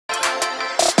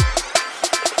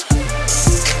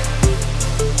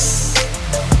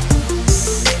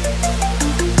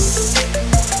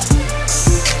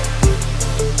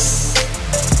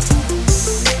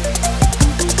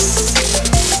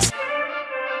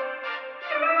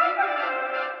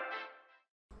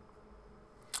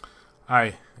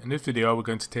Hi, in this video we're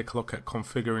going to take a look at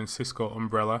configuring Cisco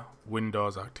Umbrella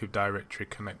Windows Active Directory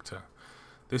connector.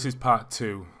 This is part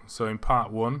 2. So in part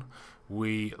 1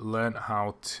 we learned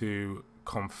how to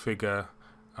configure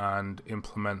and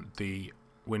implement the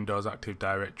Windows Active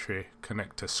Directory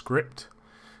connector script.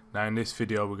 Now in this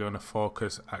video we're going to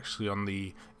focus actually on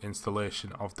the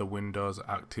installation of the Windows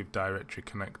Active Directory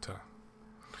connector.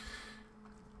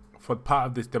 For part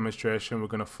of this demonstration we're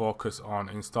going to focus on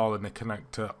installing the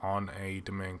connector on a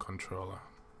domain controller.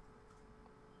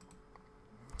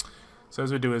 So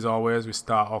as we do as always, we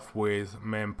start off with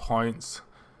main points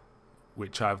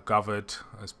which I've gathered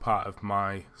as part of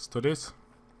my studies.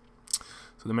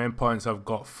 So the main points I've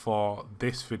got for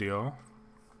this video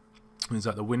is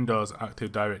that the Windows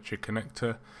Active Directory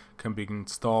connector can be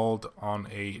installed on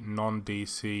a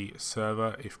non-DC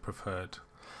server if preferred.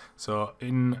 So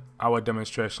in our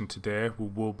demonstration today we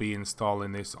will be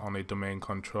installing this on a domain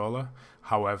controller.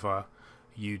 However,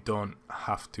 you don't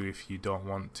have to if you don't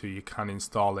want to. You can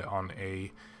install it on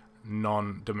a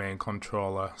non-domain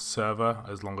controller server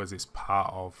as long as it's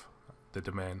part of the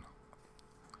domain.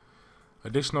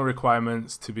 Additional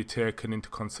requirements to be taken into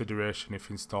consideration if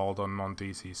installed on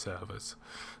non-DC servers.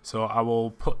 So I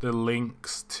will put the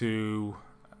links to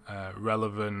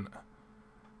relevant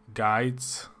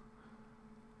guides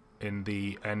in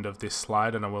the end of this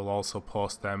slide, and I will also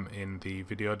post them in the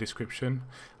video description.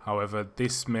 However,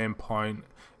 this main point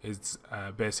is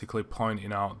basically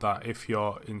pointing out that if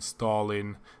you're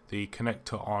installing the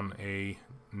connector on a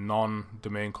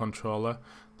non-domain controller,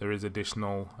 there is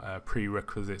additional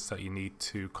prerequisites that you need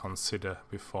to consider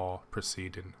before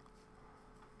proceeding.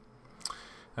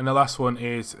 And the last one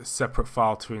is separate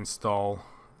file to install,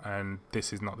 and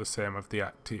this is not the same as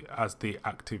the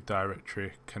Active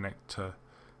Directory connector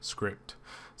script.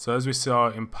 So as we saw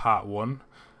in part 1,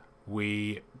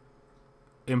 we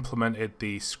implemented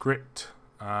the script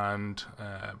and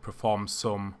performed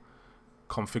some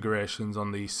configurations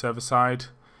on the server side.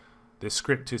 The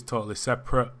script is totally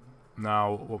separate.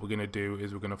 Now what we're going to do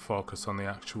is we're going to focus on the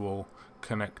actual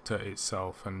connector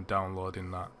itself and downloading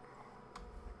that.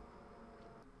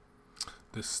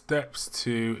 The steps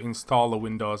to install the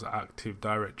Windows Active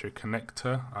Directory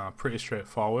connector are pretty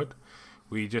straightforward.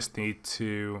 We just need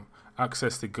to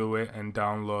access the GUI and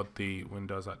download the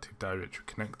Windows Active Directory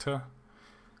connector.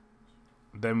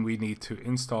 Then we need to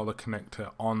install the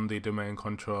connector on the domain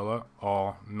controller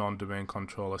or non-domain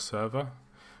controller server.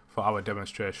 For our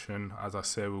demonstration, as I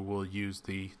say, we will use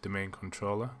the domain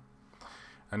controller.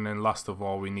 And then last of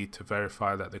all, we need to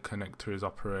verify that the connector is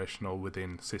operational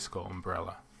within Cisco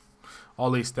Umbrella.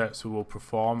 All these steps we will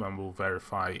perform and we'll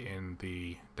verify in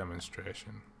the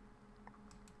demonstration.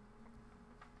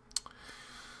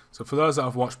 So for those that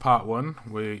have watched part 1,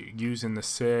 we're using the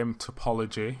same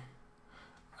topology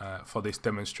for this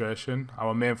demonstration.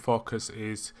 Our main focus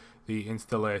is the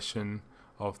installation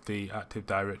of the Active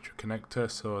Directory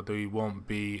connector, so there won't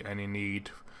be any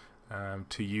need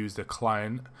to use the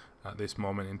client at this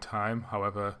moment in time.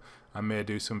 However, I may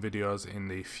do some videos in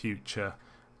the future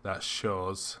that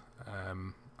shows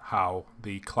how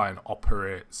the client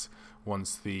operates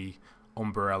once the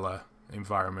Umbrella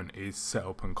environment is set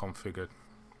up and configured.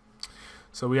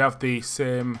 So we have the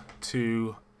same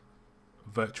two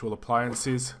virtual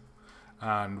appliances,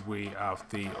 and we have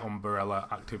the Umbrella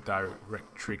Active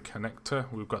Directory connector.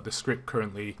 We've got the script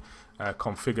currently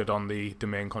configured on the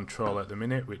domain controller at the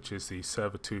minute, which is the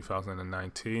server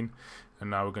 2019, and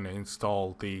now we're going to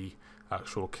install the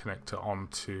actual connector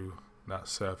onto that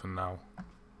server now.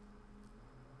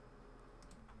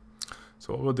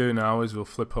 So what we'll do now is we'll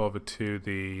flip over to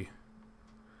the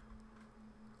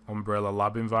Umbrella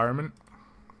Lab environment.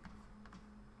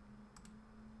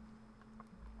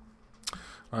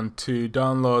 And to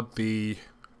download the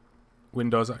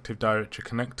Windows Active Directory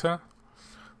connector,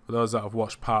 for those that have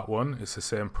watched part 1, it's the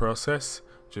same process,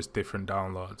 just different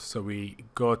downloads. So we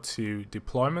go to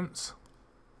Deployments,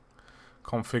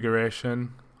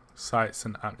 Configuration, Sites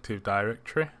and Active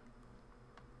Directory.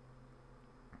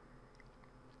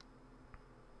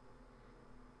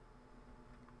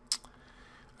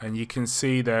 And you can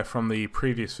see there from the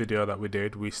previous video that we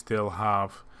did, we still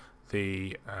have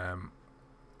the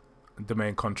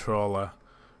domain controller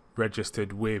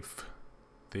registered with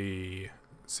the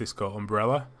Cisco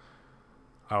Umbrella.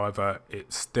 However,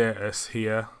 its status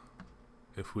here,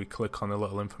 if we click on the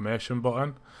little information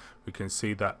button, we can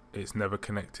see that it's never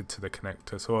connected to the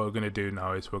connector. So what we're going to do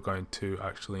now is we're going to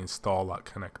actually install that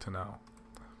connector now.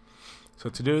 So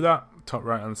to do that, top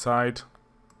right hand side,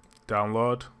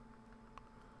 download,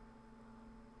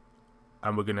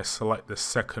 and we're going to select the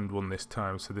second one this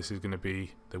time. So this is going to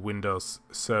be the Windows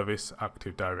Service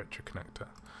Active Directory connector.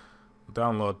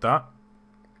 download that.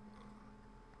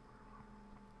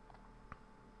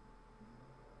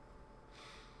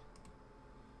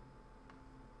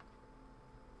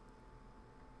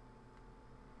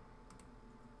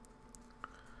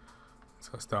 So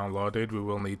that's downloaded. We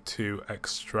will need to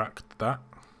extract that.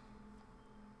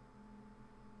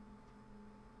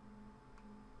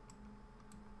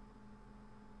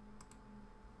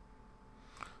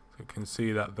 So you can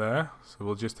see that there. So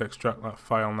we'll just extract that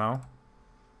file now.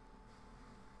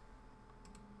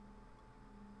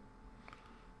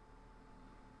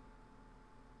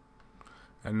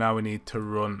 And now we need to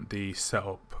run the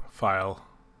setup file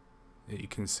that you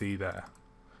can see there.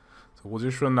 So we'll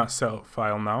just run that setup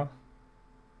file now.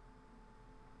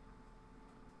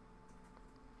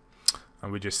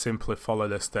 And we just simply follow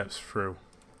the steps through.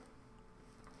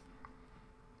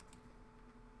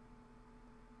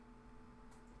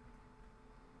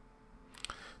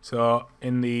 So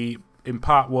in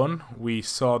part 1 we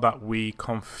saw that we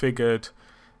configured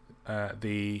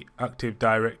the Active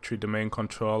Directory domain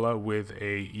controller with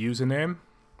a username.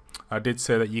 I did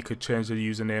say that you could change the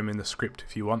username in the script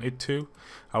if you wanted to.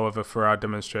 However, for our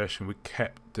demonstration we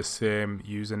kept the same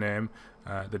username,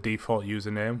 the default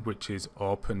username, which is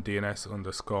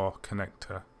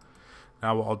OpenDNS_connector.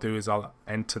 Now what I'll do is I'll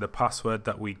enter the password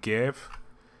that we gave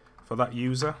for that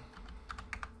user.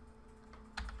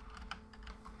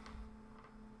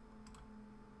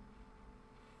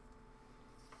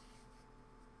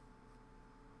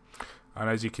 And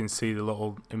as you can see, the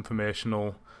little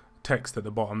informational text at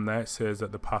the bottom there says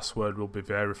that the password will be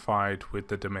verified with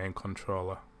the domain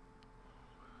controller.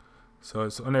 So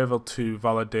it's unable to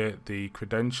validate the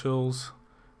credentials,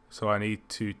 so I need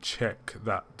to check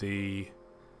that the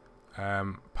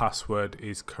password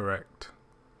is correct.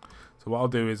 So what I'll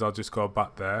do is I'll just go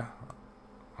back there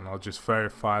and I'll just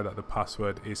verify that the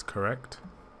password is correct.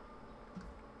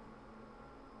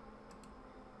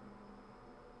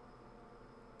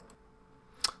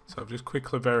 So I've just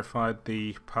quickly verified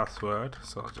the password,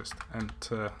 so I'll just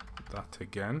enter that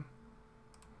again.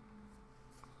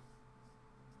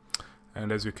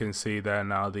 And as we can see there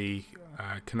now, the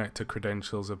connector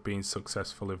credentials have been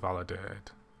successfully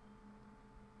validated.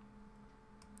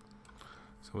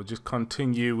 So we'll just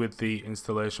continue with the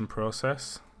installation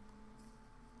process.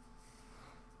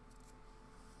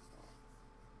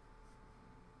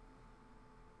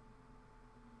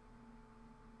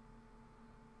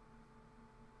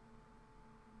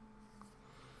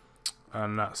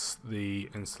 And that's the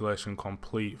installation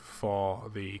complete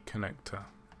for the connector.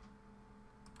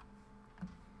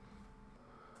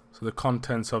 So the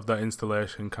contents of that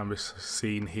installation can be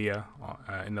seen here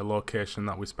in the location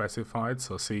that we specified,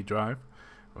 so C drive.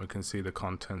 We can see the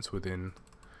contents within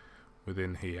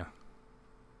here.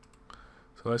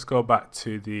 So let's go back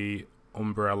to the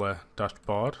Umbrella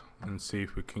dashboard and see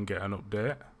if we can get an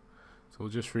update. So we'll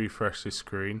just refresh the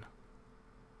screen.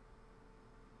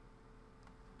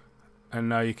 And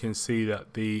now you can see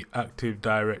that the Active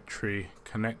Directory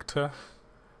connector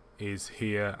is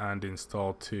here and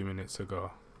installed 2 minutes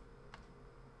ago.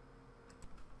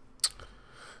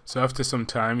 So after some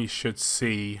time you should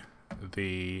see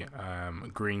the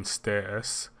green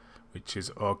status, which is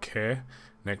OK,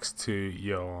 next to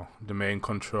your domain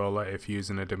controller if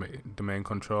using a domain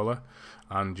controller,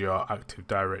 and your Active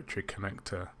Directory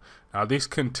connector. Now this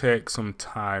can take some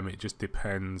time, it just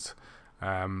depends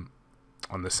on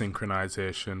the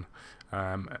synchronization,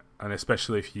 and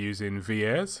especially if you're using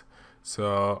VAs.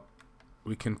 So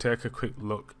we can take a quick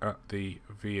look at the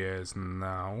VAs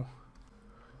now.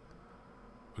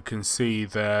 We can see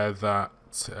there that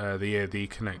the AD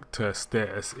connector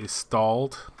status is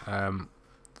stalled.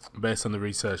 Based on the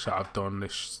research that I've done,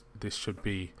 this should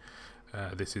be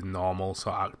this is normal,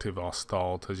 so active or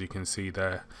stalled. As you can see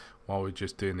there, while we're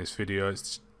just doing this video,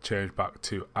 it's changed back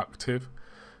to active.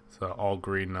 So all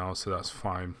green now, so that's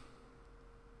fine.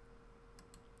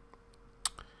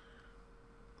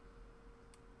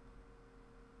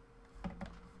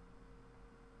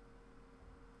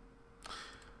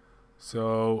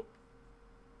 So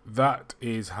that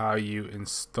is how you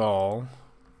install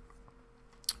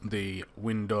the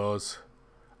Windows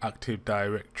Active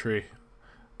Directory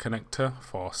connector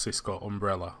for Cisco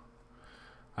Umbrella.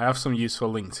 I have some useful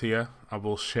links here. I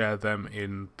will share them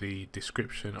in the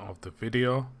description of the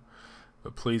video.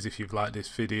 But please, if you've liked this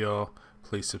video,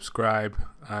 please subscribe,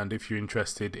 and if you're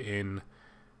interested in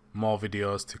more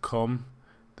videos to come,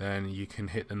 then you can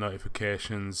hit the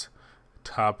notifications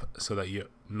tab so that you're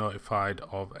notified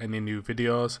of any new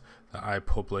videos that I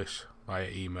publish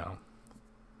via email.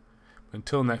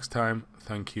 Until next time,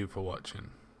 thank you for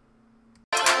watching.